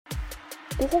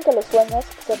Dicen que los sueños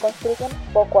se construyen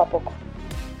poco a poco.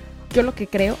 Yo lo que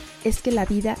creo es que la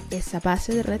vida es a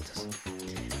base de retos.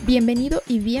 Bienvenido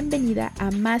y bienvenida a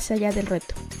Más Allá del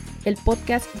Reto, el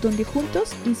podcast donde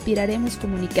juntos inspiraremos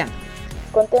comunicando.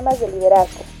 Con temas de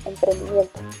liderazgo,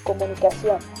 emprendimiento,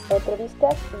 comunicación,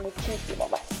 entrevistas y muchísimo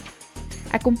más.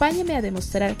 Acompáñame a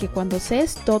demostrar que cuando se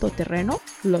es todoterreno,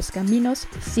 los caminos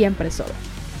siempre sobran.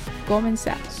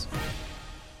 Comenzamos.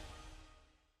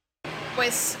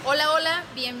 Pues hola,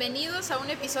 bienvenidos a un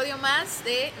episodio más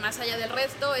de Más Allá del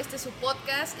Reto. Este es su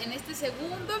podcast. En este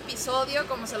segundo episodio,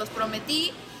 como se los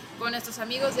prometí, con nuestros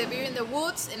amigos de Beer in the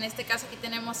Woods. En este caso aquí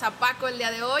tenemos a Paco el día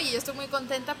de hoy y yo estoy muy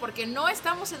contenta porque no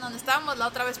estamos en donde estábamos la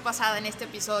otra vez pasada en este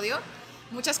episodio.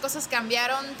 Muchas cosas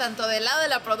cambiaron tanto del lado de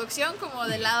la producción como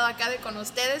del lado acá de con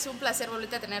ustedes. Un placer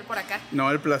volverte a tener por acá.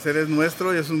 No, el placer es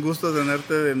nuestro y es un gusto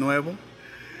tenerte de nuevo.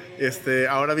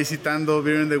 Ahora visitando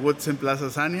Beer in the Woods en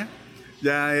Plaza Sania.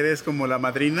 Ya eres como la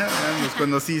madrina, ¿ya? Nos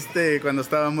conociste cuando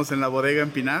estábamos en la bodega en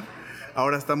Pinar.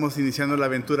 Ahora estamos iniciando la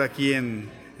aventura aquí en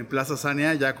Plaza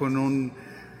Sania, ya con un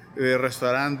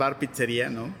restaurante, bar,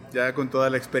 pizzería, ¿no? Ya con toda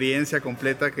la experiencia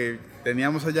completa que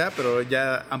teníamos allá, pero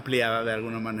ya ampliada de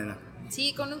alguna manera.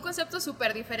 Sí, con un concepto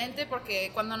súper diferente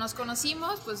porque cuando nos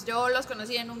conocimos, pues yo los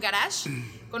conocí en un garage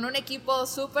con un equipo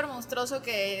súper monstruoso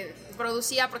que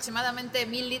producía aproximadamente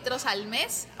 1,000 litros al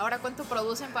mes. Ahora, ¿cuánto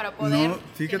producen para poder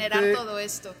generar todo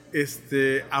esto?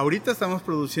 Ahorita estamos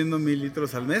produciendo 1,000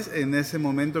 litros al mes. En ese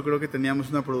momento creo que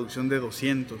teníamos una producción de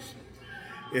 200.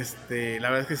 La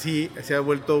verdad es que sí, se ha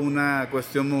vuelto una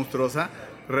cuestión monstruosa.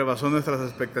 Rebasó nuestras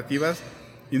expectativas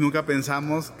y nunca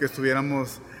pensamos que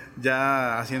estuviéramos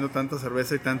ya haciendo tanta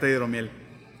cerveza y tanta hidromiel,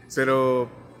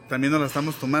 pero también nos la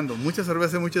estamos tomando. Mucha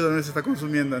cerveza y mucha hidromiel se está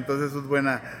consumiendo, entonces eso es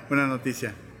buena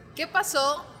noticia. ¿Qué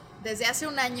pasó desde hace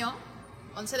un año,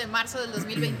 11 de marzo del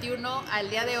 2021, al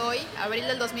día de hoy, abril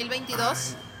del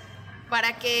 2022,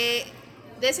 para que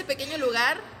de ese pequeño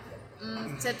lugar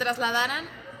se trasladaran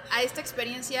a esta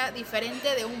experiencia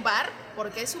diferente de un bar?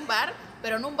 Porque es un bar,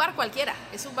 pero no un bar cualquiera,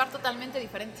 es un bar totalmente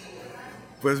diferente.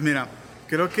 Pues mira,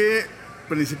 creo que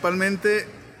principalmente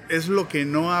es lo que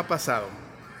no ha pasado,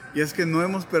 y es que no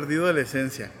hemos perdido la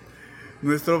esencia.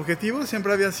 Nuestro objetivo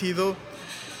siempre había sido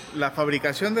la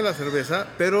fabricación de la cerveza,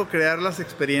 pero crear las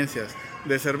experiencias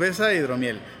de cerveza e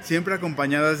hidromiel, siempre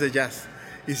acompañadas de jazz.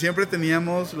 Y siempre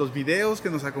teníamos los videos que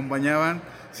nos acompañaban,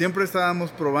 siempre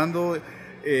estábamos probando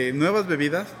nuevas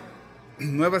bebidas,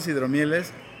 nuevas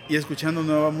hidromieles y escuchando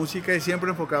nueva música y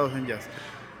siempre enfocados en jazz.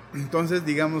 Entonces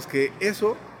digamos que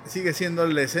eso sigue siendo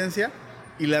la esencia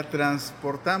y la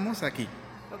transportamos aquí.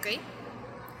 Ok.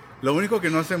 Lo único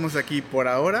que no hacemos aquí por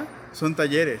ahora son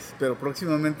talleres, pero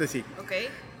próximamente sí. Ok.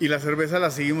 Y la cerveza la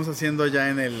seguimos haciendo allá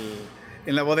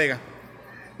en la bodega.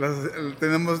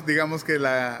 Tenemos, digamos que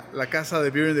la casa de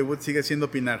Beer in the Woods sigue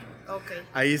siendo Pinar. Okay.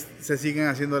 Ahí se siguen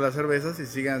haciendo las cervezas y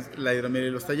siguen la hidromiel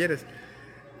y los talleres.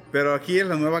 Pero aquí es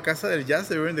la nueva casa del jazz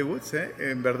de Beer in the Woods,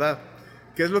 en verdad.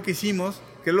 ¿Qué es lo que hicimos?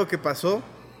 ¿Qué es lo que pasó?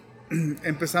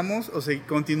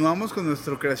 Continuamos con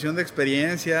nuestra creación de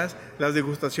experiencias, las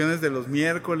degustaciones de los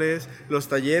miércoles, los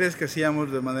talleres que hacíamos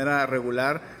de manera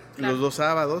regular, claro, los 2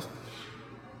 sábados.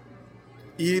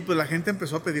 Y pues la gente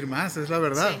empezó a pedir más, es la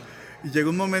verdad. Sí. Y llegó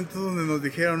un momento donde nos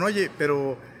dijeron, oye,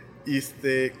 pero y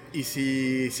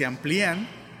si se amplían,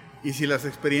 y si las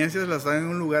experiencias las dan en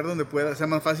un lugar donde sea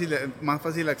más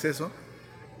fácil acceso.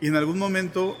 Y en algún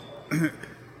momento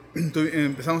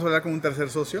empezamos a hablar con un tercer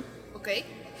socio.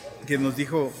 Okay. Que nos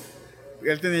dijo,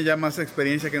 él tenía ya más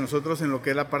experiencia que nosotros en lo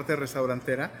que es la parte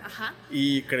restaurantera. Ajá.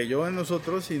 Y creyó en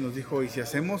nosotros y nos dijo, ¿y si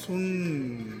hacemos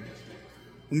un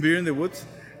Beer in the Woods?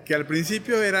 Que al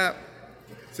principio era,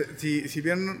 si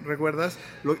bien recuerdas,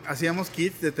 hacíamos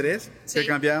kits de 3, sí, que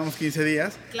cambiábamos 15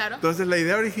 días. Claro. Entonces la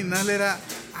idea original era,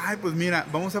 pues mira,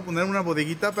 vamos a poner una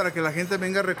bodeguita para que la gente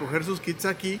venga a recoger sus kits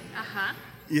aquí. Ajá.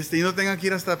 Y no tenga que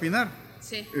ir hasta Pinar.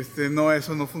 Sí. No,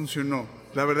 eso no funcionó.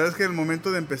 La verdad es que el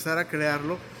momento de empezar a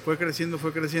crearlo fue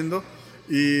creciendo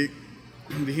y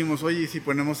dijimos, oye, ¿y si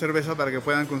ponemos cerveza para que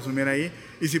puedan consumir ahí?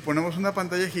 ¿Y si ponemos una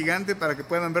pantalla gigante para que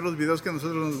puedan ver los videos que a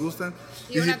nosotros nos gustan?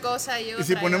 Y una cosa y otra. ¿Y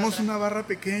si ponemos una barra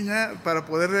pequeña para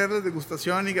poder ver la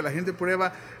degustación y que la gente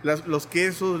prueba los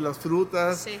quesos, las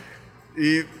frutas? Sí.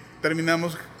 Y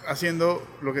terminamos haciendo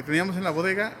lo que teníamos en la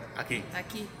bodega aquí.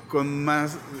 Con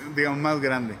más, digamos, más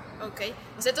grande. Ok.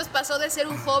 O sea, entonces pasó de ser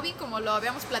un hobby, como lo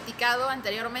habíamos platicado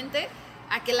anteriormente,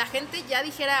 a que la gente ya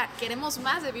dijera, queremos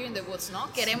más de Beer in the Woods,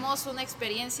 ¿no? Queremos una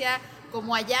experiencia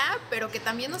como allá, pero que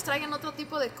también nos traigan otro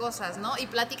tipo de cosas, ¿no? Y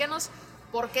platícanos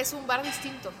por qué es un bar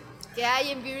distinto. ¿Qué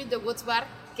hay en Beer in the Woods Bar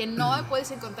que no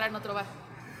puedes encontrar en otro bar?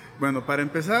 Bueno, para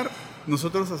empezar,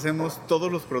 nosotros hacemos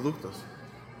todos los productos.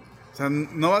 O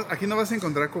sea, aquí no vas a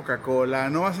encontrar Coca-Cola,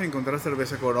 no vas a encontrar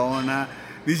cerveza Corona,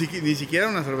 ni siquiera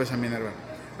una cerveza Minerva.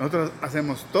 Nosotros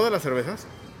hacemos todas las cervezas.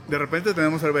 De repente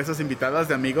tenemos cervezas invitadas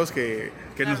de amigos que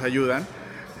nos ayudan.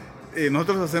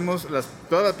 Nosotros hacemos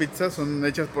todas las pizzas son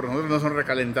hechas por nosotros, no son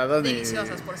recalentadas.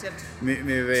 Deliciosas, por cierto. Ni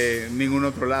de ningún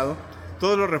otro lado.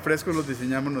 Todos los refrescos los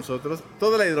diseñamos nosotros.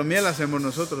 Toda la hidromiel la hacemos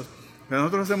nosotros.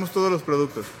 Nosotros hacemos todos los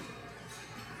productos.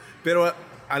 Pero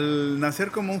al nacer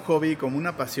como un hobby, como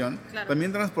una pasión, claro,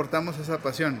 también transportamos esa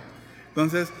pasión.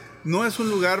 Entonces, no es un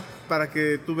lugar para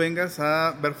que tú vengas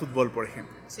a ver fútbol, por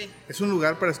ejemplo. Sí. Es un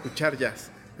lugar para escuchar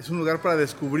jazz. Es un lugar para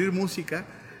descubrir música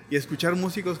y escuchar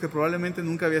músicos que probablemente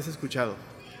nunca habías escuchado.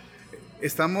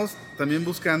 Estamos también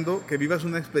buscando que vivas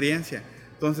una experiencia.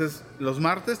 Entonces, los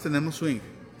martes tenemos swing.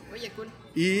 Oye, cool.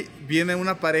 Y viene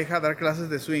una pareja a dar clases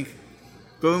de swing.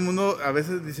 Todo el mundo a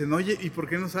veces dice, oye, ¿y por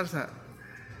qué no salsa?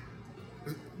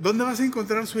 ¿Dónde vas a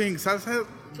encontrar swing? Salsa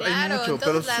claro, hay mucho,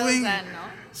 pero swing, dan, ¿no?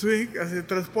 Swing,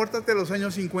 transpórtate a los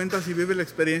años 50 y vive la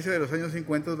experiencia de los años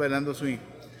 50 bailando swing.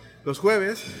 Los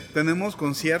jueves tenemos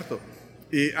concierto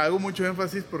y hago mucho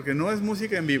énfasis porque no es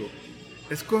música en vivo,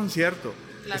 es concierto.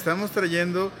 Claro. Estamos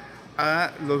trayendo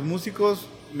a los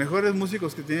mejores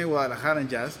músicos que tiene Guadalajara en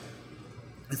jazz.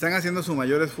 Están haciendo su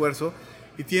mayor esfuerzo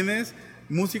y tienes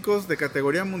músicos de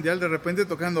categoría mundial de repente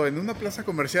tocando en una plaza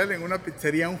comercial, en una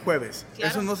pizzería un jueves. Claro.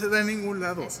 Eso no se da en ningún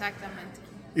lado. Exactamente.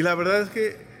 Y la verdad es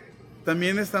que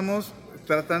también estamos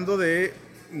tratando de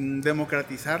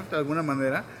democratizar de alguna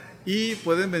manera y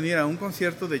pueden venir a un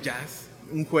concierto de jazz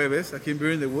un jueves aquí en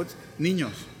Beer in the Woods,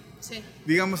 niños. Sí.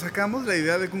 Digamos, sacamos la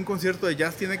idea de que un concierto de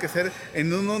jazz tiene que ser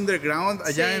en un underground,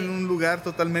 allá sí, en un lugar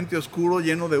totalmente oscuro,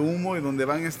 lleno de humo y donde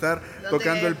van a estar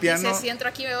tocando el piano. Dices, si entro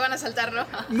aquí me van a saltar, ¿no?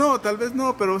 No, tal vez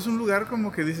no, pero es un lugar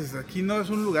como que dices, aquí no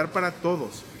es un lugar para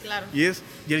todos. Claro. Y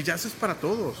el jazz es para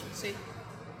todos. Sí.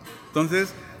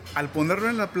 Entonces, al ponerlo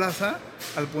en la plaza,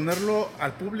 al ponerlo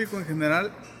al público en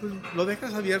general, pues lo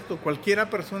dejas abierto. Cualquiera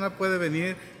persona puede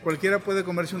venir, cualquiera puede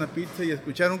comerse una pizza y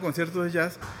escuchar un concierto de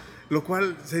jazz, lo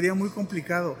cual sería muy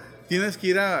complicado. Tienes que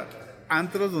ir a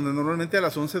antros donde normalmente a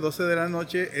las 11, 12 de la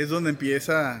noche es donde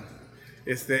empieza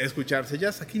escucharse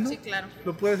jazz. Aquí no. Sí, claro.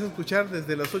 Lo puedes escuchar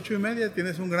desde las 8:30,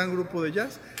 tienes un gran grupo de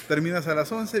jazz, terminas a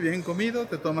las 11, bien comido,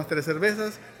 te tomas 3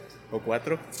 cervezas o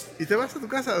 4 y te vas a tu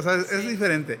casa. O sea, sí, es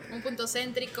diferente. Un punto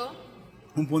céntrico.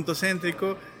 Un punto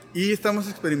céntrico. Y estamos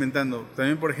experimentando.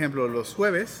 También, por ejemplo, los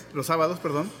sábados,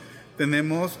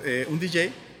 tenemos un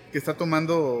DJ que está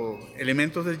tomando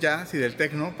elementos del jazz y del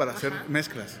techno para hacer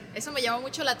mezclas. Eso me llamó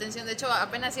mucho la atención. De hecho,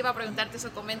 apenas iba a preguntarte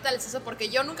eso, coméntales eso, porque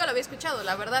yo nunca lo había escuchado,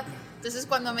 la verdad. Entonces,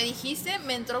 cuando me dijiste,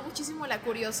 me entró muchísimo la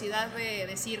curiosidad de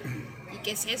decir, ¿y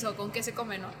qué es eso? ¿Con qué se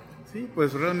come, no? Sí,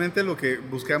 pues realmente lo que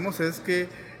buscamos es que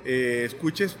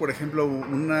escuches, por ejemplo,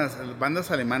 unas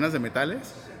bandas alemanas de metales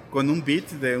con un beat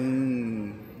de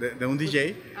un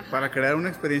DJ para crear una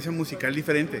experiencia musical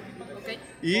diferente. Okay.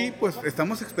 Y pues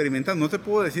estamos experimentando, no te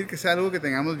puedo decir que sea algo que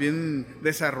tengamos bien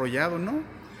desarrollado, ¿no?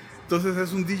 Entonces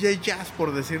es un DJ jazz,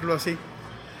 por decirlo así.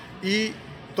 Y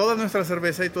toda nuestra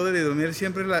cerveza y toda la hidromiel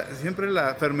siempre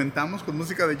la fermentamos con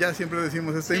música de jazz, siempre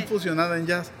decimos, está infusionada en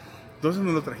jazz. Entonces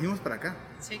nos lo trajimos para acá.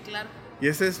 Sí, claro. Y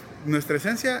esa es nuestra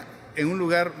esencia en un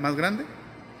lugar más grande,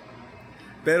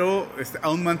 pero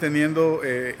aún manteniendo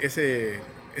ese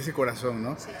corazón,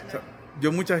 ¿no? Sí, claro. O sea,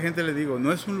 yo mucha gente le digo,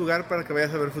 no es un lugar para que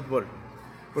vayas a ver fútbol.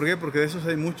 ¿Por qué? Porque de esos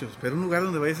hay muchos, pero un lugar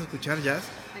donde vayas a escuchar jazz,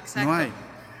 exacto, no hay.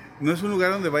 No es un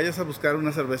lugar donde vayas a buscar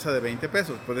una cerveza de 20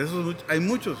 pesos, por eso hay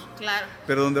muchos. Claro.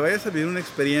 Pero donde vayas a vivir una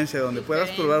experiencia, donde puedas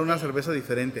probar una cerveza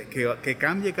diferente, que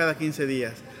cambie cada 15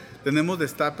 días. Tenemos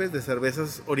destapes de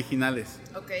cervezas originales.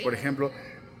 Okay. Por ejemplo,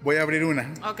 voy a abrir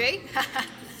una. Ok.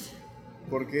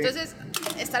 Porque entonces,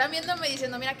 estarán viéndome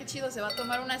diciendo, mira qué chido, se va a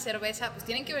tomar una cerveza, pues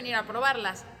tienen que venir a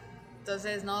probarlas.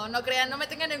 Entonces, no crean, no me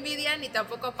tengan envidia, ni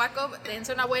tampoco a Paco,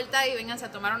 dense una vuelta y vénganse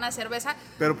a tomar una cerveza.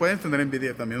 Pero pueden tener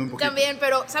envidia también un poquito. También,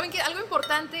 pero ¿saben qué? Algo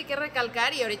importante que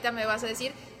recalcar, y ahorita me vas a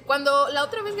decir, cuando la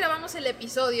otra vez grabamos el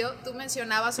episodio, tú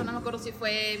mencionabas, o no me acuerdo si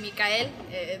fue Micael,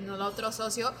 el otro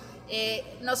socio,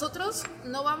 nosotros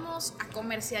no vamos a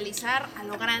comercializar a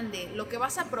lo grande. Lo que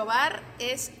vas a probar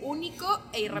es único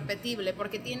e irrepetible,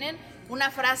 porque tienen una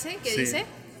frase que dice...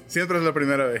 Siempre es la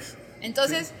primera vez.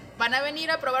 Entonces, van a venir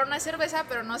a probar una cerveza,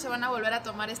 pero no se van a volver a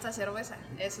tomar esta cerveza.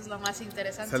 Eso es lo más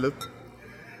interesante. Salud.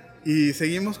 Y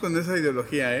seguimos con esa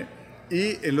ideología, ¿eh?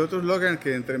 Y el otro eslogan,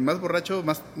 que entre más borracho,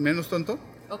 menos tonto.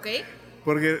 Ok.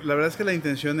 Porque la verdad es que la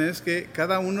intención es que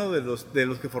cada uno de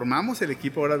los que formamos el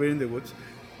equipo ahora Beer in the Woods,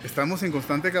 estamos en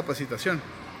constante capacitación.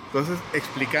 Entonces,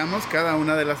 explicamos cada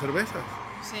una de las cervezas.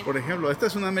 Sí. Por ejemplo, esta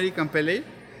es una American Pale Ale.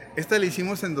 Esta la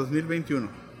hicimos en 2021.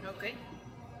 Ok.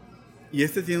 Y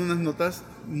este tiene unas notas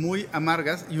muy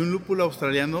amargas y un lúpulo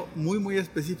australiano muy, muy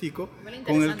específico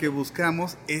con el que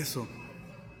buscamos eso.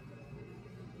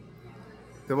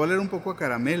 Te voy a oler un poco a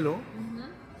caramelo,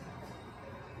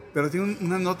 pero tiene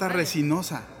una nota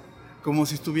resinosa, como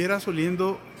si estuvieras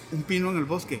oliendo un pino en el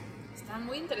bosque. Está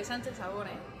muy interesante el sabor,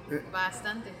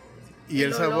 bastante. Y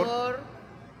el sabor... olor,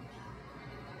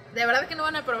 de verdad que no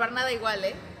van a probar nada igual,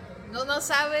 no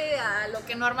sabe a lo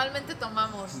que normalmente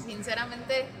tomamos,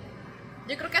 sinceramente.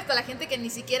 Yo creo que hasta la gente que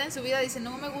ni siquiera en su vida dice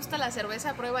no me gusta la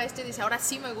cerveza, prueba esto y dice ahora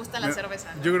sí me gusta la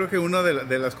cerveza, ¿no? Yo creo que una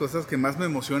de las cosas que más me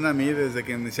emociona a mí desde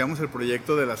que iniciamos el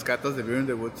proyecto de las catas de Beer in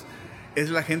the Woods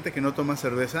es la gente que no toma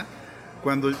cerveza,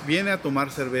 cuando viene a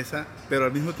tomar cerveza, pero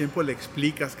al mismo tiempo le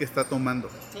explicas qué está tomando.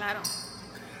 Claro.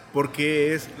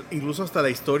 Porque es incluso hasta la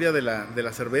historia de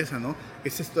la cerveza, ¿no?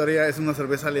 Esa historia es una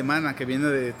cerveza alemana que viene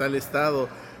de tal estado,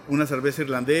 una cerveza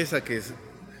irlandesa que es...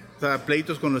 O sea,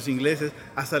 pleitos con los ingleses,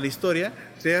 hasta la historia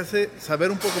te hace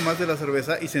saber un poco más de la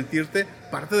cerveza y sentirte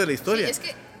parte de la historia. Sí, es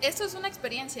que esto es una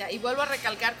experiencia y vuelvo a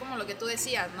recalcar como lo que tú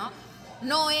decías, ¿no?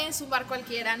 No es un bar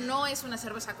cualquiera, no es una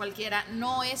cerveza cualquiera,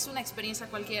 no es una experiencia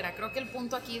cualquiera. Creo que el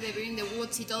punto aquí de Beer in the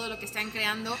Woods y todo lo que están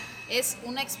creando es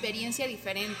una experiencia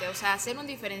diferente, o sea, hacer un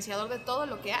diferenciador de todo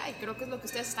lo que hay. Creo que es lo que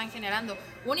ustedes están generando.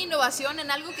 Una innovación en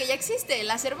algo que ya existe,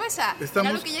 la cerveza, en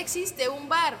algo que ya existe, un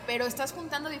bar, pero estás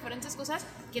juntando diferentes cosas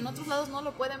que en otros lados no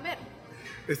lo pueden ver.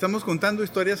 Estamos contando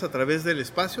historias a través del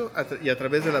espacio y a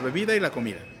través de la bebida y la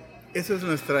comida. Esa es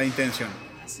nuestra intención.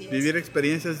 Así es. Vivir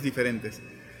experiencias diferentes.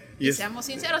 Y seamos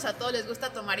sinceros, a todos les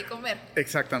gusta tomar y comer.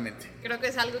 Exactamente. Creo que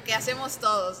es algo que hacemos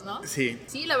todos, ¿no? Sí.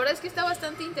 Sí, la verdad es que está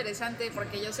bastante interesante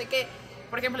porque yo sé que,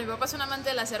 por ejemplo, mi papá es un amante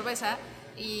de la cerveza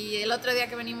y el otro día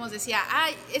que venimos decía,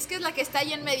 ay, es que es la que está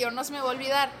ahí en medio, no se me va a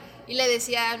olvidar. Y le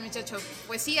decía al muchacho,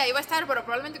 pues sí, ahí va a estar, pero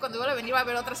probablemente cuando vuelva a venir va a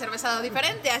haber otra cerveza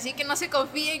diferente, así que no se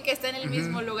confíen que está en el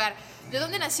mismo lugar. ¿De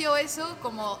dónde nació eso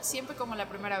siempre como la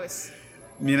primera vez?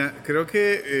 Mira, creo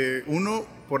que uno,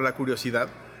 por la curiosidad.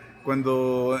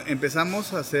 Cuando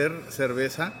empezamos a hacer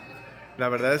cerveza, la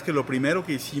verdad es que lo primero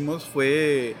que hicimos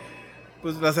fue,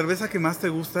 pues la cerveza que más te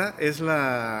gusta es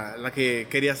la que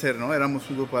quería hacer, ¿no? Éramos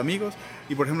un grupo de amigos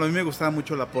y, por ejemplo, a mí me gustaba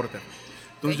mucho la Porter.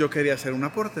 Entonces yo quería hacer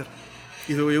una Porter.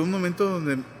 Y luego llegó un momento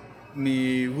donde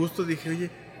mi gusto dije, oye,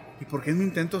 ¿y por qué no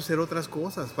intento hacer otras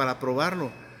cosas para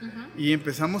probarlo? Y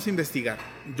empezamos a investigar.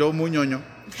 Yo, muy ñoño,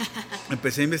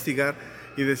 empecé a investigar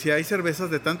y decía, hay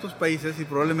cervezas de tantos países y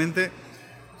probablemente...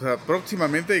 O sea,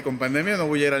 próximamente y con pandemia no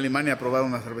voy a ir a Alemania a probar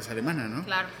una cerveza alemana, ¿no?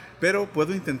 Claro. Pero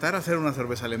puedo intentar hacer una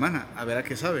cerveza alemana, a ver a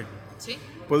qué sabe. Sí.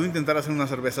 Puedo intentar hacer una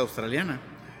cerveza australiana.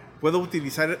 Puedo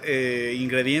utilizar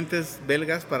ingredientes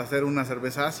belgas para hacer una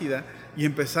cerveza ácida y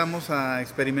empezamos a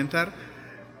experimentar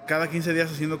cada 15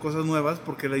 días haciendo cosas nuevas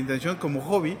porque la intención como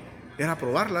hobby era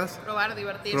probarlas. Probar,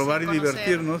 divertirse, probar y conocer.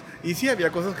 Divertirnos. Y sí, había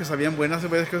cosas que sabían buenas,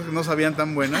 había cosas que no sabían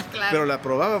tan buenas, Claro. pero la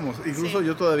probábamos. Incluso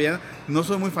yo todavía no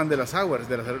soy muy fan de las sours,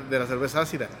 de la cerveza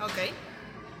ácida. Ok.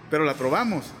 Pero la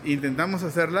probamos, intentamos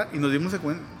hacerla y nos dimos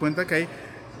cuenta que hay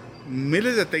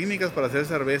miles de técnicas para hacer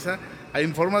cerveza. Hay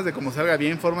formas de cómo salga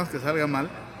bien, formas que salga mal.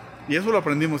 Y eso lo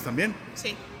aprendimos también.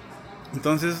 Sí.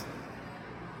 Entonces,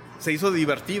 se hizo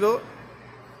divertido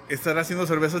estar haciendo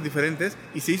cervezas diferentes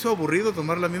y se hizo aburrido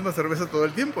tomar la misma cerveza todo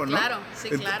el tiempo, ¿no? Claro, sí,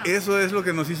 claro. Eso es lo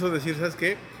que nos hizo decir, ¿sabes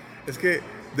qué? Es que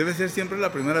debe ser siempre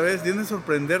la primera vez, debe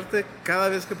sorprenderte cada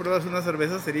vez que pruebas una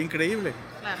cerveza, sería increíble.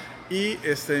 Claro. Y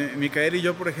Micael y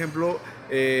yo, por ejemplo,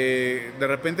 de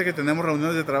repente que tenemos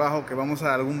reuniones de trabajo, que vamos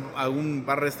a algún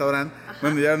bar-restaurante,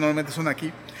 bueno, ya normalmente son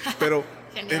aquí, pero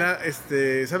era,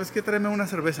 ¿sabes qué? Tráeme una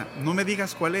cerveza, no me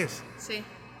digas cuál es. Sí.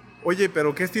 Oye,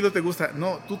 pero ¿qué estilo te gusta?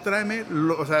 No, tú tráeme,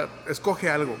 o sea,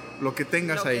 escoge algo, lo que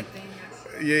tengas ahí.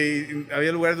 Y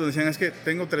había lugares donde decían, es que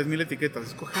tengo 3,000 etiquetas,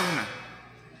 escoge una.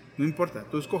 No importa,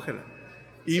 tú escógela.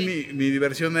 Y mi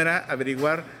diversión era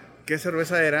averiguar qué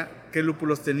cerveza era, qué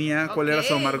lúpulos tenía, cuál era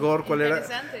su amargor, cuál era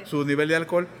su nivel de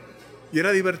alcohol. Y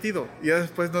era divertido. Y ya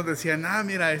después nos decían,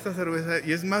 mira, esta cerveza...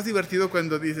 Y es más divertido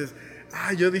cuando dices,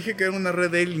 yo dije que era una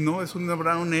Red Ale, no, es una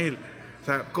Brown Ale. O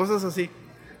sea, cosas así.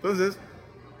 Entonces...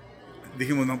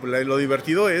 dijimos, no, pues lo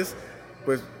divertido es,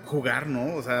 pues, jugar,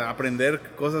 ¿no? O sea, aprender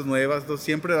cosas nuevas, entonces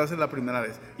siempre va a ser la primera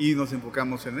vez. Y nos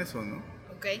enfocamos en eso, ¿no?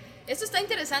 Ok. Esto está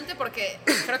interesante porque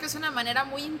creo que es una manera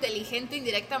muy inteligente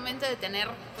indirectamente de tener,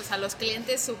 pues, a los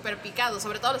clientes súper picados,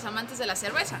 sobre todo los amantes de la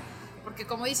cerveza. Porque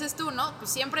como dices tú, ¿no?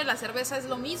 Pues siempre la cerveza es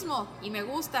lo mismo y me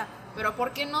gusta, pero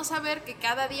 ¿por qué no saber que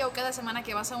cada día o cada semana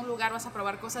que vas a un lugar vas a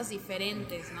probar cosas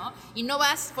diferentes, ¿no? Y no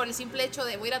vas por el simple hecho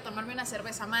de voy a ir a tomarme una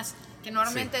cerveza más, que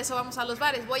normalmente eso vamos a los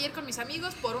bares, voy a ir con mis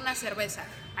amigos por una cerveza.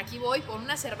 Aquí voy por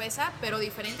una cerveza, pero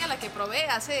diferente a la que probé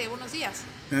hace unos días.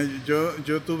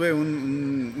 Yo tuve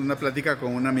una plática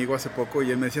con un amigo hace poco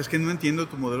y él me decía, es que no entiendo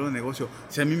tu modelo de negocio.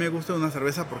 Si a mí me gusta una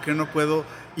cerveza, ¿por qué no puedo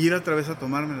ir otra vez a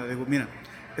tomármela? Le digo, mira,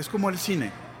 es como el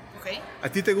cine. Okay. A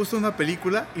ti te gusta una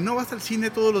película y no vas al cine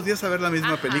todos los días a ver la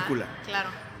misma película. Claro.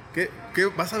 ¿Qué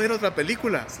vas a ver otra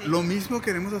película? Sí. Lo mismo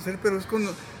queremos hacer, pero es con...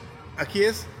 Aquí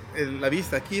es la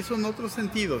vista, aquí son otros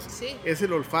sentidos. Sí. Es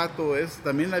el olfato, es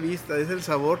también la vista, es el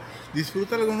sabor.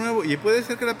 Disfruta algo nuevo. Y puede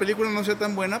ser que la película no sea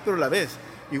tan buena, pero la ves.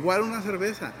 Igual una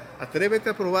cerveza. Atrévete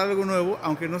a probar algo nuevo,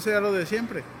 aunque no sea lo de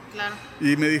siempre. Claro.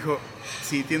 Y me dijo,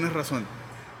 sí, tienes razón.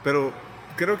 Pero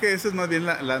creo que esa es más bien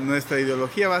nuestra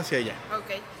ideología va hacia allá.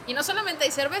 Ok. Y no solamente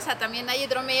hay cerveza, también hay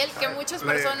hidromiel, que muchas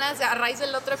personas a raíz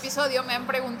del otro episodio me han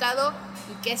preguntado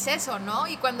 ¿y qué es eso, no?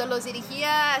 Y cuando los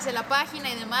dirigía hacia la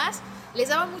página y demás, les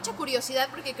daba mucha curiosidad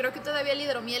porque creo que todavía el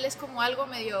hidromiel es como algo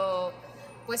medio,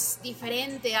 pues,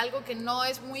 diferente, algo que no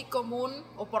es muy común,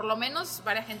 o por lo menos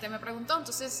varias gente me preguntó.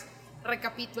 Entonces,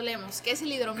 recapitulemos, ¿qué es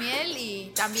el hidromiel?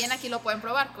 Y también aquí lo pueden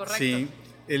probar, ¿correcto? Sí,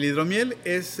 el hidromiel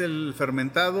es el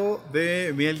fermentado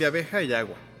de miel de abeja y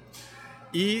agua.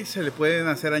 Y se le pueden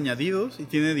hacer añadidos y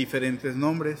tiene diferentes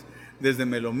nombres, desde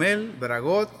melomel,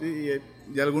 bragot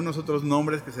y algunos otros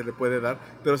nombres que se le puede dar.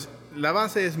 Pero la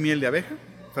base es miel de abeja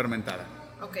fermentada.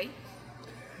 Ok.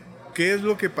 ¿Qué es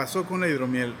lo que pasó con la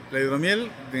hidromiel? La hidromiel,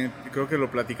 creo que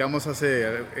lo platicamos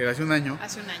hace un año.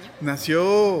 Hace un año.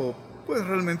 Nació pues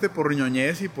realmente por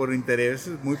ñoñez y por interés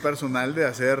muy personal de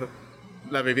hacer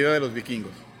la bebida de los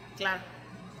vikingos. Claro.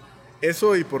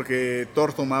 Eso y porque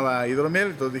Thor tomaba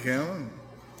hidromiel, entonces dije,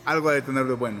 algo ha de tener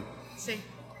de bueno. Sí.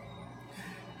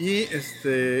 Y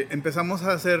empezamos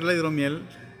a hacer la hidromiel,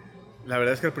 la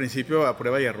verdad es que al principio a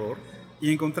prueba y error,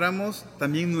 y encontramos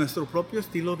también nuestro propio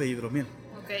estilo de hidromiel.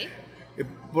 Ok.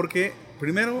 Porque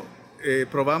primero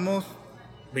probamos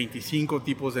 25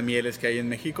 tipos de mieles que hay en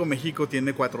México. México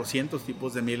tiene 400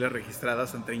 tipos de mieles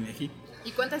registradas ante INEGI.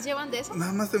 ¿Y cuántas llevan de esas?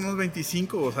 Nada más tenemos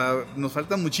 25, o sea, nos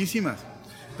faltan muchísimas.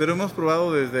 Pero hemos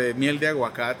probado desde miel de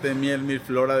aguacate, miel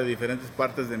flora de diferentes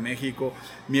partes de México,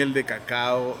 miel de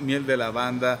cacao, miel de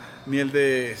lavanda, miel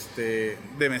de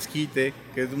mezquite,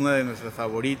 que es una de nuestras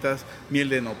favoritas, miel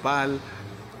de nopal,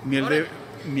 miel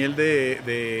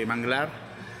de manglar,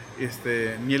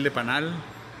 miel de panal,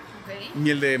 okay,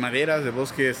 miel de maderas, de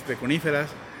bosques de coníferas.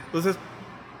 Entonces,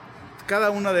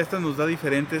 cada una de estas nos da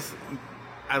diferentes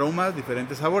aromas,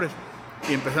 diferentes sabores.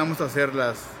 Y empezamos a hacer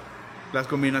las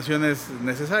combinaciones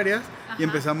necesarias. Ajá. Y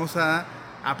empezamos a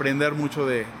aprender mucho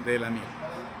de la miel.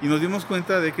 Y nos dimos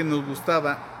cuenta de que nos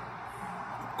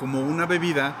gustaba como una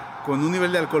bebida con un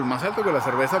nivel de alcohol más alto que la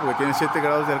cerveza, porque tiene 7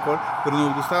 grados de alcohol, pero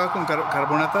nos gustaba con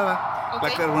carbonatada. Okay.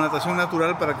 La carbonatación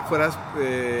natural para que fuera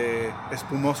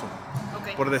espumoso,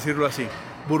 okay, por decirlo así,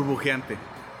 burbujeante.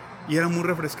 Y era muy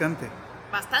refrescante.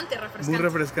 Bastante refrescante. Muy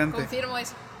refrescante. Confirmo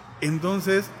eso.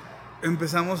 Entonces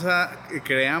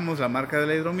creamos la marca de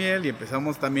la hidromiel y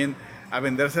empezamos también a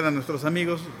vendérsela a nuestros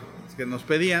amigos que nos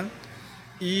pedían.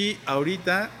 Y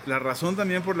ahorita la razón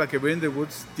también por la que Beer in the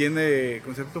Woods tiene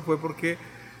concepto fue porque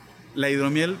la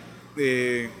hidromiel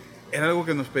era algo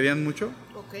que nos pedían mucho.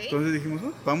 Okay. Entonces dijimos,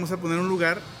 vamos a poner un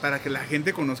lugar para que la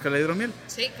gente conozca la hidromiel.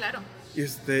 Sí, claro.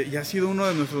 Y ha sido uno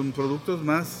de nuestros productos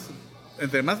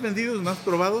entre más vendidos, más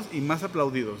probados y más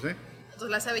aplaudidos, ¿eh? Entonces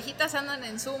las abejitas andan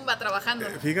en Zumba trabajando.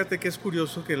 Fíjate que es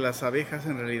curioso que las abejas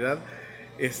en realidad,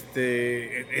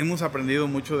 hemos aprendido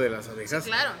mucho de las abejas, sí,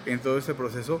 claro, en todo este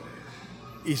proceso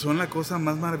y son la cosa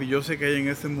más maravillosa que hay en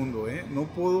este mundo, ¿eh? No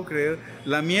puedo creer.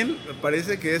 La miel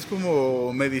parece que es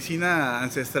como medicina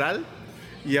ancestral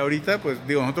y ahorita, pues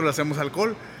digo, nosotros le hacemos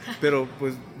alcohol, pero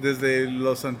pues desde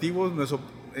los antiguos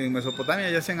en Mesopotamia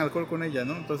ya hacían alcohol con ella,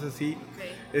 ¿no? Entonces sí,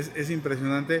 okay, es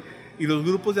impresionante. Y los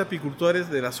grupos de apicultores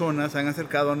de la zona se han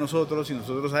acercado a nosotros y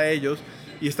nosotros a ellos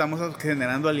y estamos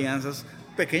generando alianzas,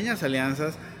 pequeñas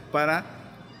alianzas para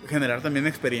generar también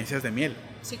experiencias de miel.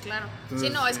 Sí, claro. Entonces,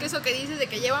 sí, no, es que eso que dices de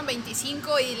que llevan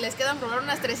 25 y les quedan probar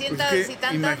unas 300 pues y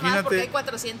tantas más porque hay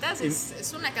 400,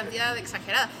 es una cantidad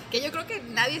exagerada. Que yo creo que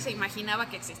nadie se imaginaba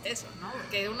que existe eso, ¿no?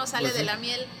 Porque uno sale pues sí, de la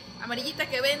miel amarillita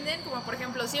que venden, como por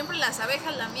ejemplo siempre las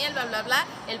abejas, la miel, bla, bla, bla,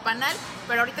 el panal,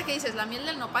 pero ahorita que dices, la miel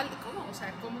del nopal, ¿cómo? O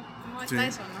sea, ¿cómo está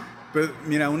eso, no? Pues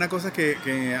mira, una cosa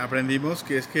que aprendimos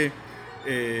que es que,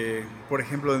 por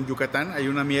ejemplo, en Yucatán hay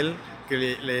una miel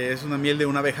que es una miel de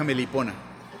una abeja melipona.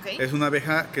 Okay. Es una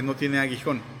abeja que no tiene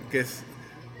aguijón, que es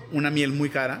una miel muy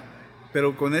cara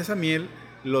Pero con esa miel,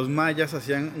 los mayas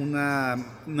hacían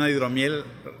una hidromiel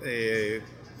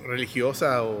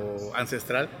religiosa o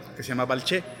ancestral que se llama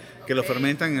balché, que lo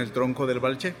fermentan en el tronco del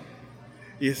balché.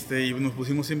 Y nos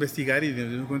pusimos a investigar y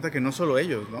nos dimos cuenta que no solo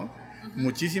ellos, ¿no?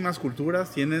 Muchísimas culturas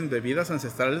tienen bebidas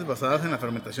ancestrales basadas en la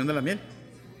fermentación de la miel.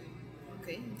 Ok,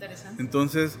 interesante.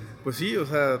 Entonces, pues sí, o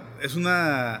sea, es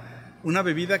una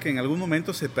bebida que en algún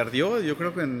momento se perdió. Yo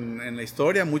creo que en la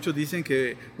historia muchos dicen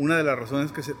que una de las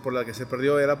razones por la que se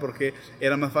perdió era porque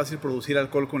era más fácil producir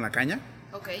alcohol con la caña,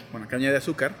 con la caña de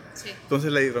azúcar. Sí.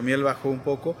 Entonces la hidromiel bajó un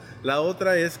poco. La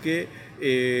otra es que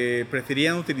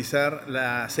preferían utilizar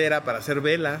la cera para hacer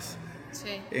velas,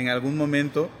 sí, en algún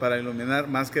momento para iluminar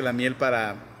más que la miel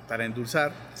para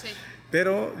endulzar. Sí.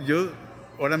 Pero yo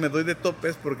ahora me doy de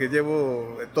topes porque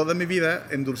llevo toda mi vida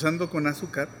endulzando con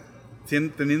azúcar,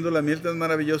 teniendo la miel tan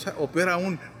maravillosa, o peor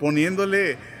aún,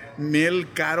 poniéndole miel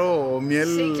caro o miel,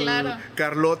 sí, claro,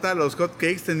 Carlota a los hot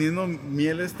cakes, teniendo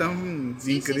mieles tan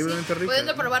increíblemente ricas.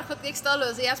 Pudiendo probar hot cakes todos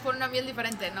los días por una miel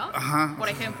diferente, ¿no? Ajá. Por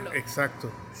ejemplo.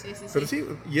 Exacto. Pero sí,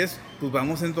 pues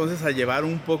vamos entonces a llevar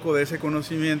un poco de ese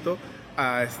conocimiento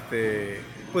a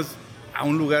pues a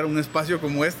un lugar, un espacio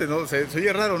como este, ¿no? Se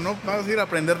oye raro, ¿no? Vamos a ir a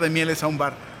aprender de mieles a un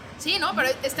bar. Sí, no, pero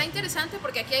está interesante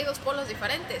porque aquí hay dos polos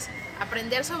diferentes.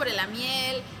 Aprender sobre la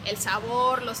miel, el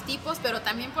sabor, los tipos, pero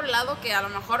también por el lado que a lo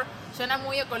mejor suena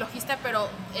muy ecologista, pero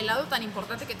el lado tan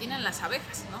importante que tienen las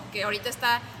abejas, ¿no? Que ahorita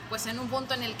está pues en un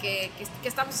punto en el que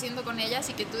estamos haciendo con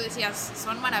ellas y que tú decías,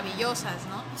 son maravillosas,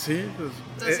 ¿no? Sí, pues...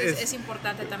 Entonces es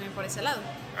importante también por ese lado.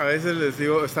 A veces les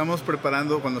digo, estamos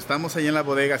preparando, cuando estamos ahí en la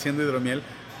bodega haciendo hidromiel,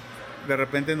 de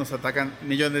repente nos atacan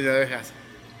millones de abejas.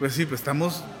 Pues sí, pues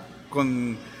estamos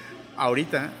con...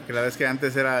 Ahorita, que la vez que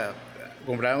antes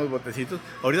comprábamos botecitos,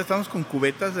 ahorita estamos con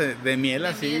cubetas de miel,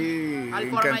 así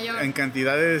en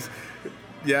cantidades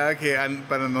ya que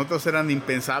para nosotros eran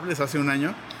impensables hace un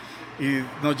año, y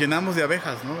nos llenamos de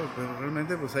abejas, ¿no? Pero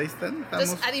realmente pues ahí están.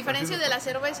 Entonces, a diferencia de la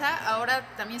cerveza, ahora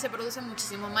también se produce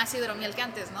muchísimo más hidromiel que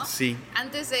antes, ¿no? Sí.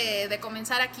 Antes de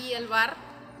comenzar aquí el bar,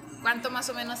 ¿cuánto más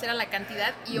o menos era la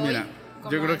cantidad? Y hoy,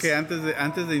 yo creo que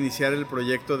antes de iniciar el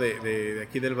proyecto de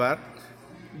aquí del bar,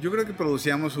 yo creo que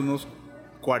producíamos unos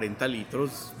 40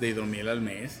 litros de hidromiel al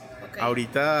mes. Okay.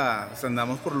 Ahorita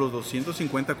andamos por los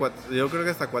 250, yo creo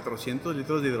que hasta 400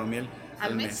 litros de hidromiel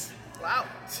al mes. Wow.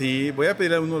 Sí, voy a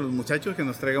pedirle a uno de los muchachos que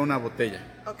nos traiga una botella.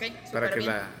 Ok, para que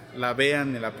la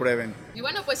vean y la prueben. Y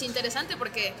bueno, pues interesante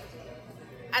porque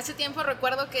hace tiempo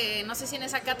recuerdo que, no sé si en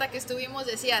esa cata que estuvimos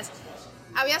decías,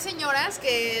 había señoras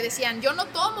que decían, yo no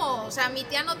tomo, o sea, mi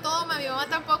tía no toma, mi mamá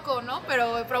tampoco, ¿no?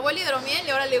 Pero probó el hidromiel y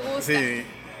ahora le gusta. Sí.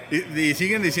 Y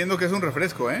siguen diciendo que es un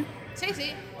refresco, ¿eh? Sí.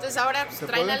 Entonces ahora pues,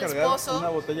 traen al esposo, una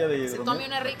botella de se tome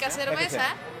una rica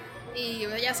cerveza y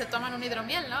ellas se toman un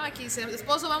hidromiel, ¿no? Aquí,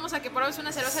 esposo, vamos a que pruebes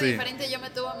una cerveza diferente, yo me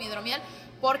tomo mi hidromiel.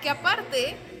 Porque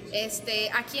aparte,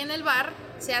 aquí en el bar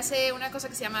se hace una cosa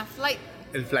que se llama flight.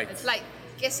 El flight.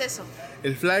 ¿Qué es eso?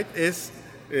 El flight es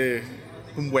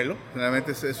un vuelo,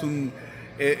 realmente son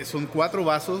 4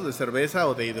 vasos de cerveza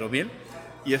o de hidromiel,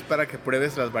 y es para que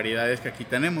pruebes las variedades que aquí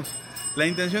tenemos. La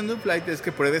intención de un flight es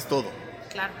que pruebes todo.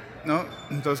 Claro. ¿No?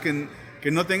 Entonces que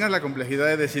no tengas la complejidad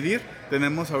de decidir.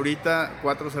 Tenemos ahorita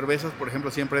 4 cervezas, por ejemplo,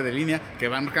 siempre de línea, que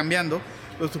van cambiando.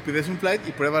 Entonces tú pides un flight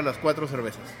y pruebas las 4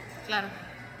 cervezas. Claro.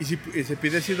 Y si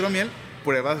pides hidromiel,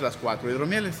 pruebas las 4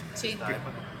 hidromieles. Sí.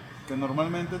 Que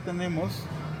normalmente tenemos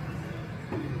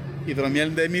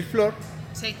hidromiel de Mirflor.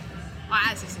 Sí.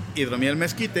 Sí. Hidromiel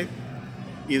mezquite,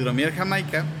 hidromiel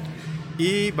jamaica,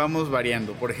 y vamos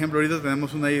variando. Por ejemplo, ahorita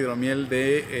tenemos una hidromiel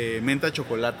de menta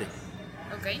chocolate,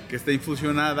 que está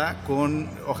infusionada con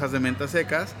hojas de menta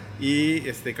secas y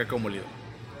cacao molido.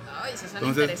 Eso suena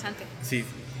interesante.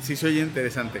 Sí se oye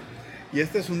interesante. Y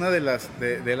esta es una de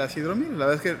las hidromiel. La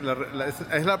verdad es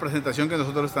que es la presentación que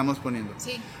nosotros estamos poniendo.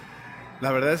 Sí.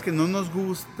 La verdad es que no nos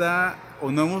gusta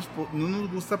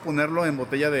ponerlo en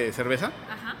botella de cerveza.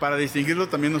 Ajá. Para distinguirlo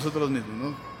también nosotros mismos,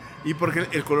 ¿no? Y porque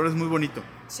el color es muy bonito.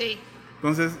 Sí.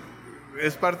 Entonces,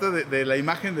 es parte de la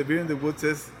imagen de Beer in the Woods,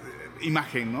 es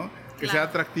imagen, ¿no? Que sea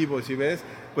atractivo. Si ves,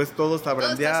 pues todo está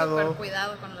brandeado. Todo está súper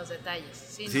cuidado con los detalles.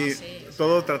 Sí,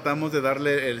 todo tratamos de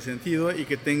darle el sentido y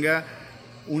que tenga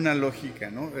una lógica,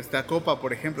 ¿no? Esta copa,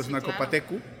 por ejemplo, es una copa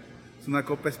Tecu. Es una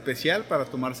copa especial para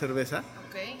tomar cerveza,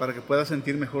 para que puedas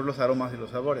sentir mejor los aromas y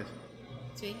los sabores.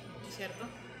 Sí, es cierto.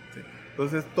 Sí.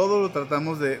 Entonces, todo lo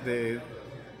tratamos de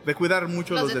cuidar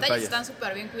mucho los detalles. Los detalles están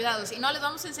súper bien cuidados y no les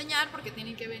vamos a enseñar porque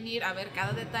tienen que venir a ver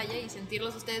cada detalle y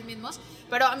sentirlos ustedes mismos.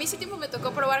 Pero a mí sí tiempo me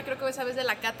tocó probar, creo que esa vez de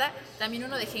la cata, también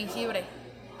uno de jengibre.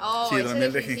 Sí, ese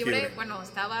de jengibre, bueno,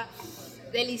 estaba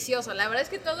delicioso. La verdad es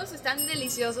que todos están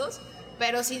deliciosos,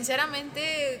 Pero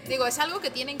sinceramente, digo, es algo que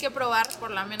tienen que probar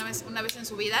por lo menos una vez en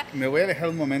su vida. Me voy a dejar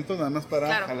un momento nada más para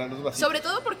Claro. jalar los vasitos. Sobre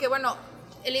todo porque, bueno,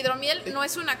 el hidromiel no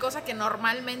es una cosa que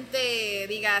normalmente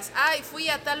digas, ay, fui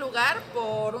a tal lugar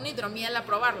por un hidromiel a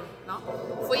probarlo, ¿no?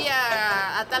 Fui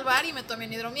a tal bar y me tomé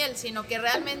un hidromiel, sino que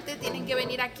realmente tienen que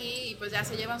venir aquí y pues ya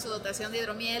se llevan su dotación de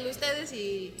hidromiel ustedes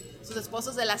y sus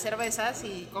esposos de las cervezas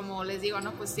y como les digo,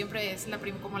 ¿no? Pues siempre es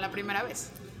como la primera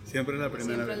vez. Siempre es la primera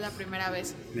Siempre vez. es la primera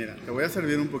vez. Mira, te voy a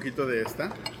servir un poquito de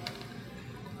esta.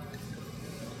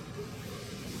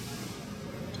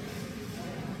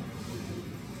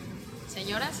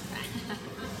 Señoras.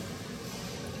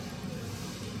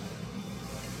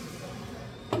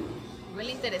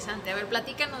 Huele interesante. A ver,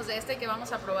 platícanos de este que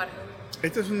vamos a probar.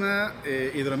 Esta es una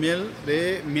hidromiel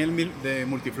de de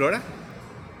multiflora.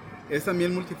 Esta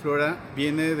miel multiflora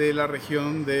viene de la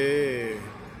región de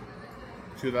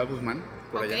Ciudad Guzmán,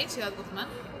 por allá. Ok, Ciudad Guzmán.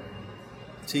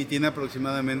 Sí, tiene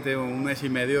aproximadamente un mes y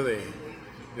medio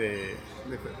de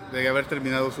haber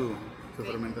terminado su Ok.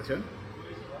 fermentación.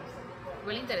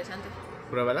 Huele interesante.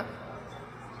 Pruébala.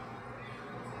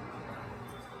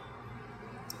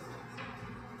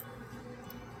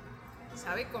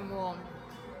 Sabe como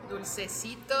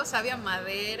dulcecito, sabe a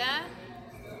madera.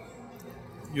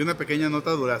 Y una pequeña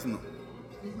nota de durazno.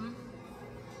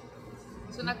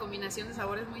 Es una combinación de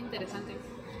sabores muy interesante.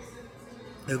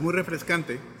 Es muy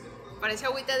refrescante. Parece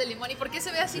agüita de limón. ¿Y por qué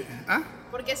se ve así? Ah,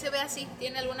 ¿Por qué se ve así?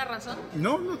 ¿Tiene alguna razón?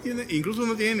 no tiene, incluso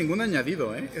no tiene ningún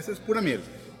añadido, ¿eh? Esa es pura miel.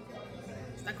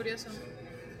 Está curioso.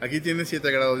 Aquí tiene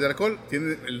 7 grados de alcohol,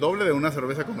 tiene el doble de una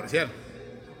cerveza comercial.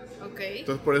 Ok.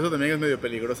 Entonces por eso también es medio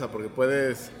peligrosa, porque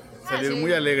puedes salir sí.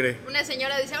 muy alegre. Una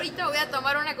señora dice, ahorita voy a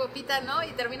tomar una copita, ¿no?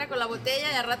 Y termina con la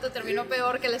botella y al rato terminó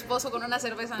peor que el esposo con una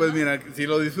cerveza, Pues ¿no? mira, si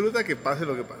lo disfruta, que pase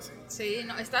lo que pase. Sí,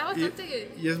 no, está bastante...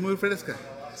 Y es muy fresca.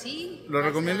 Sí. Lo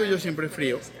recomiendo yo bastante siempre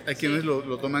frío. Hay Sí. quienes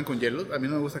lo toman con hielos. A mí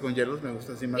no me gusta con hielos, me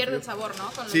gusta así más Pierde frío. el sabor, ¿no?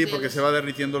 Con los Sí, porque hielos. se va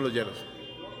derritiendo los hielos.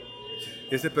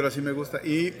 Pero así me gusta.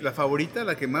 Y la favorita,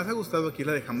 la que más ha gustado aquí,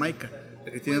 la de Jamaica.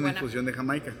 La que tiene una buena. infusión de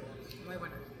Jamaica. Muy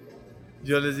buena.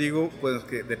 Yo les digo, pues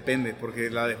que depende, porque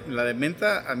la de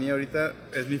menta a mí ahorita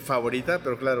es mi favorita,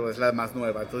 pero claro, es la más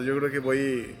nueva. Entonces yo creo que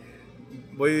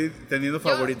voy teniendo Yo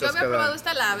favoritas había probado cada...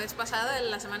 esta la vez pasada,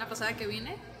 la semana pasada que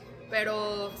vine,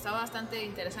 pero está bastante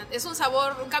interesante. Es un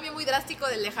sabor, un cambio muy drástico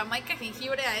del de Jamaica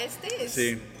jengibre a este. Es,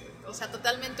 Sí. O sea,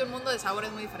 totalmente un mundo de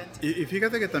sabores muy diferente. Y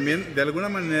fíjate que también, de alguna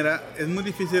manera, es muy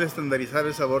difícil estandarizar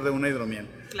el sabor de una hidromiel.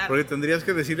 Claro. Porque tendrías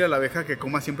que decirle a la abeja que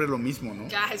coma siempre lo mismo, ¿no?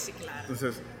 Ay, sí, claro.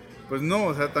 Entonces, pues no,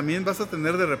 o sea, también vas a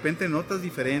tener de repente notas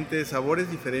diferentes, sabores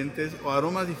diferentes o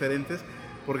aromas diferentes,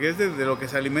 porque es de lo que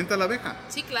se alimenta la abeja.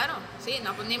 Sí, claro. Sí,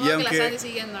 no, pues ni Y modo que aunque- la estás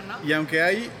siguiendo, ¿no? Y aunque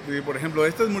hay, por ejemplo,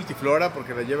 esta es multiflora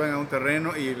porque la llevan a un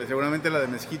terreno y seguramente la de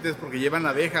mezquite es porque llevan la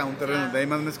abeja a un terreno Claro. donde hay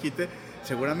más mezquite,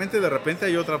 seguramente de repente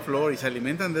hay otra flor y se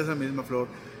alimentan de esa misma flor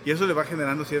y eso le va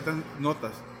generando ciertas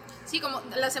notas. Sí, como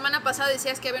la semana pasada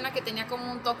decías que había una que tenía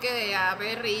como un toque de a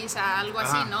berries, a algo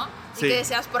así, Ajá, ¿no? Y sí. que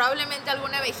decías, probablemente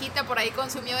alguna abejita por ahí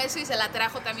consumió eso y se la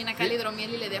trajo también acá Sí. al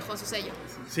hidromiel y le dejó su sello.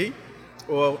 ¿Sí?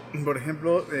 O, por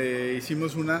ejemplo,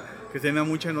 hicimos una que tenía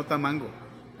mucha nota mango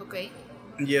Ok.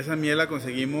 y esa miel la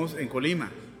conseguimos en Colima.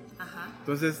 Ajá.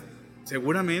 Entonces,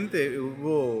 seguramente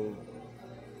hubo,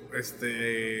 pues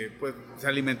se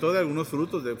alimentó de algunos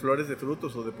frutos, de flores de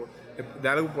frutos o de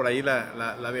algo por ahí la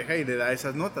abeja y le da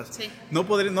esas notas. Sí. No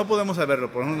podemos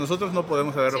saberlo, por ejemplo, nosotros no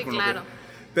podemos saberlo Sí, por claro. lo que...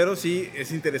 Pero sí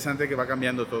es interesante que va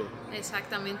cambiando todo.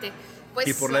 Exactamente. Pues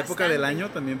Y por la época del bastante.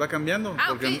 año también va cambiando, Ah,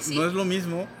 porque ok, sí. no es lo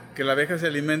mismo que la abeja se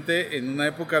alimente en una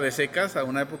época de secas a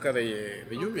una época de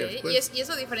lluvias. Ok, pues. ¿Y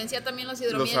eso diferencia también los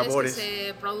hidromieles que sabores.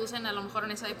 se producen a lo mejor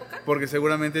en esa época? Porque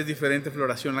seguramente es diferente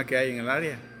floración la que hay en el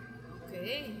área. Ok,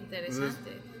 Entonces,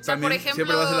 interesante. O sea, también por ejemplo,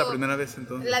 siempre va a ser la primera vez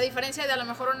entonces. la diferencia de a lo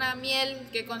mejor una miel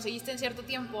que conseguiste en cierto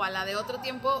tiempo a la de otro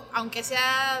tiempo, aunque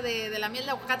sea de la miel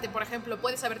de aguacate, por ejemplo,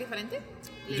 ¿puede saber diferente?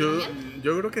 ¿La Yo hidromiel?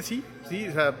 creo que sí,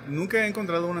 o sea, nunca he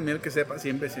encontrado una miel que sepa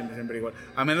siempre igual,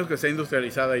 a menos que sea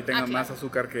industrializada y tenga claro. más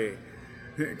azúcar que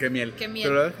miel. Que miel.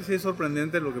 Pero la verdad es que sí es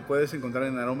sorprendente lo que puedes encontrar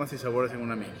en aromas y sabores en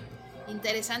una miel.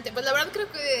 Interesante. Pues la verdad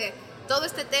creo que todo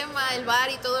este tema, el bar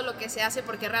y todo lo que se hace,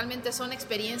 porque realmente son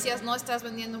experiencias, no estás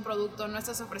vendiendo un producto, no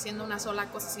estás ofreciendo una sola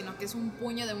cosa, sino que es un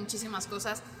puño de muchísimas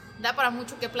cosas. Da para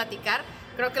mucho que platicar.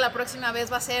 Creo que la próxima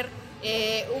vez va a ser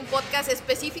un podcast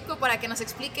específico para que nos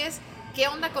expliques qué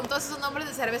onda con todos esos nombres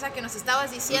de cerveza que nos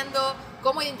estabas diciendo,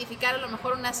 cómo identificar a lo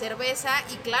mejor una cerveza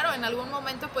y claro, en algún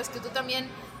momento pues que tú también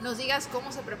nos digas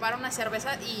cómo se prepara una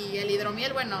cerveza y el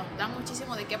hidromiel, bueno, da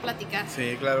muchísimo de qué platicar.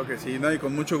 Sí, claro que sí, ¿no? Y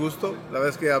con mucho gusto. La verdad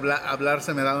es que hablar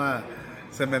se me da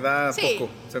se me da Sí.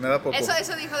 poco.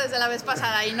 Eso dijo desde la vez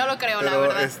pasada y no lo creo, Pero la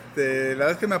verdad. la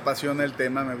verdad es que me apasiona el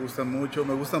tema, me gusta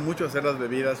mucho hacer las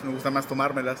bebidas, me gusta más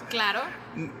tomármelas. Claro.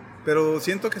 Pero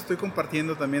siento que estoy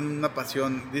compartiendo también una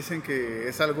pasión. Dicen que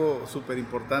es algo súper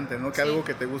importante, ¿no? Que Sí. algo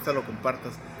que te gusta lo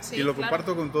compartas. Sí, y lo claro.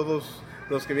 comparto con todos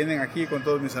los que vienen aquí, con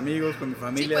todos mis amigos, con mi Sí,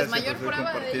 familia. pues siempre mayor estoy prueba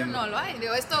de ello compartiendo. no lo hay.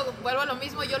 Digo, esto vuelvo a lo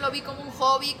mismo, yo lo vi como un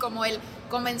hobby, como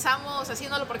comenzamos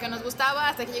haciéndolo porque nos gustaba,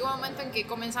 hasta que llegó un momento en que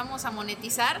comenzamos a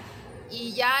monetizar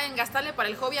y ya en gastarle para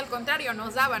el hobby al contrario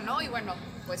nos daba, ¿no? Y bueno,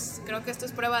 pues creo que esto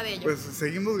es prueba de ello. Pues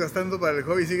seguimos gastando para el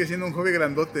hobby, sigue siendo un hobby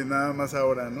grandote nada más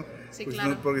ahora, ¿no? Sí, Pues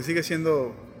claro. no, porque sigue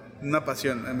siendo una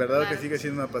pasión, en verdad Claro. que sigue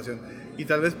siendo una pasión. Y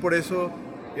tal vez por eso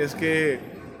es que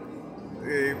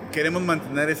queremos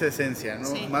mantener esa esencia, ¿no?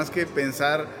 Sí. Más que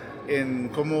pensar en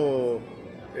cómo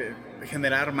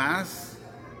generar más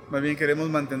bien queremos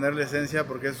mantener la esencia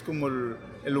porque es como el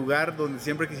lugar donde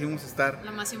siempre quisimos estar.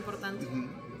 Lo más importante.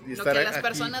 Y Lo estar que las aquí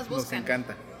personas buscan. Nos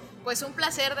encanta. Pues un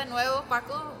placer de nuevo,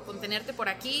 Paco, con tenerte por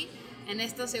aquí en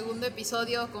este segundo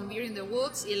episodio con Beer in the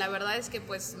Woods y la verdad es que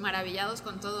pues maravillados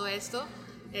con todo esto,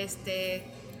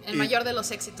 el mayor de los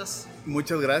éxitos.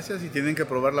 Muchas gracias y tienen que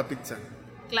probar la pizza.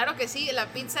 Claro que sí, la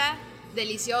pizza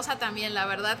deliciosa también, la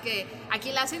verdad que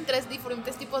aquí la hacen 3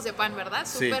 diferentes tipos de pan, ¿verdad?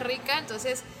 Sí. Súper rica,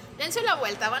 entonces dense la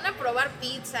vuelta, van a probar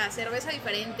pizza, cerveza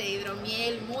diferente,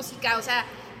 hidromiel, música, o sea,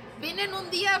 vienen un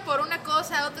día por una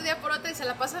cosa, otro día por otra y se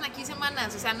la pasan aquí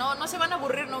semanas, o sea, no se van a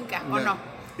aburrir nunca, ¿o no?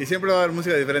 Y siempre va a haber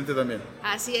música diferente también.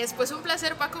 Así es, pues un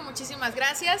placer, Paco, muchísimas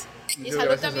gracias. Y Muchas salud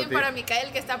gracias también a ti. para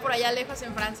Micael, que está por allá lejos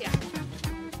en Francia.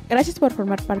 Gracias por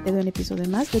formar parte de un episodio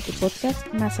más de tu podcast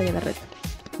Más allá del reto.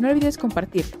 No olvides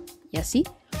compartirlo y así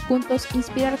juntos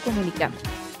inspirar comunicando.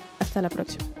 Hasta la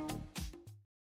próxima.